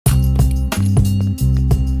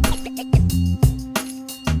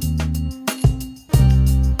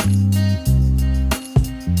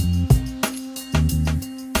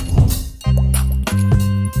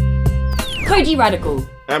Kojey Radical.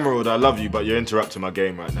 Emerald, I love you, but you're interrupting my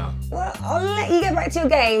game right now. Well, I'll let you get back to your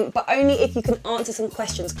game, but only if you can answer some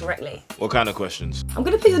questions correctly. What kind of questions? I'm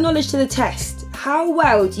going to put your knowledge to the test. How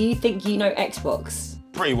well do you think you know Xbox?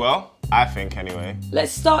 Pretty well, I think anyway.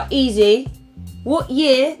 Let's start easy. What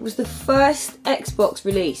year was the first Xbox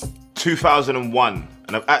released? 2001,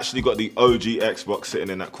 and I've actually got the OG Xbox sitting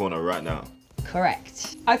in that corner right now.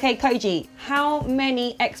 Correct. Okay, Kojey, how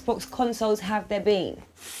many Xbox consoles have there been?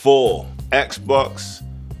 4. Xbox,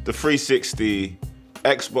 the 360,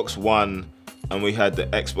 Xbox One, and we had the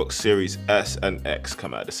Xbox Series S and X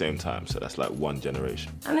come out at the same time, so that's like one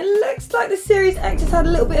generation. And it looks like the Series X has had a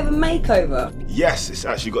little bit of a makeover. Yes, it's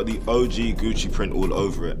actually got the OG Gucci print all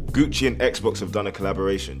over it. Gucci and Xbox have done a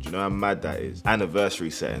collaboration. Do you know how mad that is?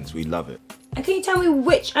 Anniversary settings, we love it. And can you tell me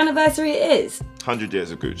which anniversary it is? 100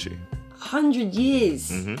 years of Gucci. 100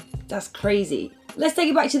 years. That's crazy. Let's take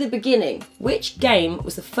it back to the beginning. Which game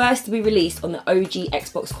was the first to be released on the OG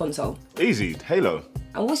Xbox console? Easy, Halo.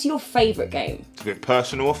 And what's your favourite game? It's a bit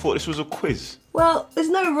personal, I thought this was a quiz. Well, there's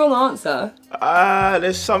no wrong answer.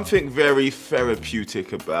 There's something very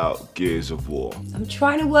therapeutic about Gears of War. I'm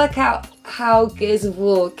trying to work out how Gears of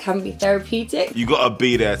War can be therapeutic. You gotta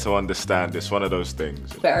be there to understand. It's one of those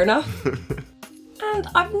things. Fair enough. And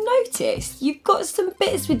I've noticed you've got some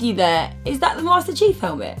bits with you there. Is that the Master Chief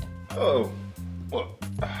helmet? Oh, what?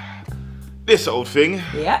 This old thing.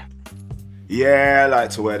 Yeah. Yeah, I like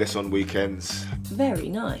to wear this on weekends. Very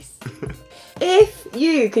nice. If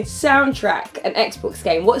you could soundtrack an Xbox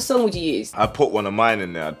game, what song would you use? I'd put one of mine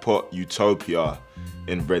in there. I'd put Utopia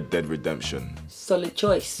in Red Dead Redemption. Solid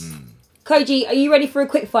choice. Kojey, are you ready for a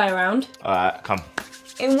quick fire round? Alright, come.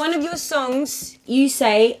 In one of your songs, you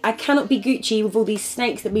say, I cannot be Gucci with all these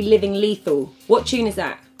snakes that be living lethal. What tune is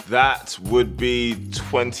that? That would be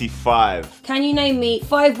 25. Can you name me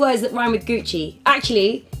 5 words that rhyme with Gucci?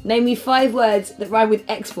 Actually, name me 5 words that rhyme with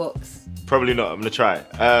Xbox. Probably not, I'm gonna try.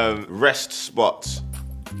 Rest spots,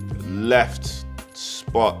 left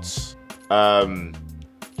spots,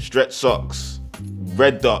 stretch socks,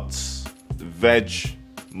 red dots, veg,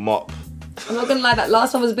 mop. I'm not gonna lie, that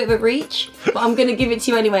last one was a bit of a reach, but I'm gonna give it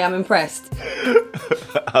to you anyway, I'm impressed.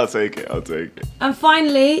 I'll take it, I'll take it. And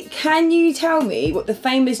finally, can you tell me what the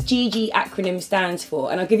famous GG acronym stands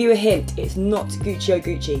for? And I'll give you a hint, it's not Gucci or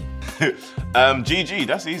Gucci. GG,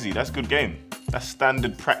 that's easy, that's good game. That's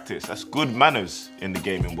standard practice, that's good manners in the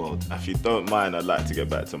gaming world. If you don't mind, I'd like to get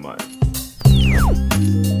back to mine.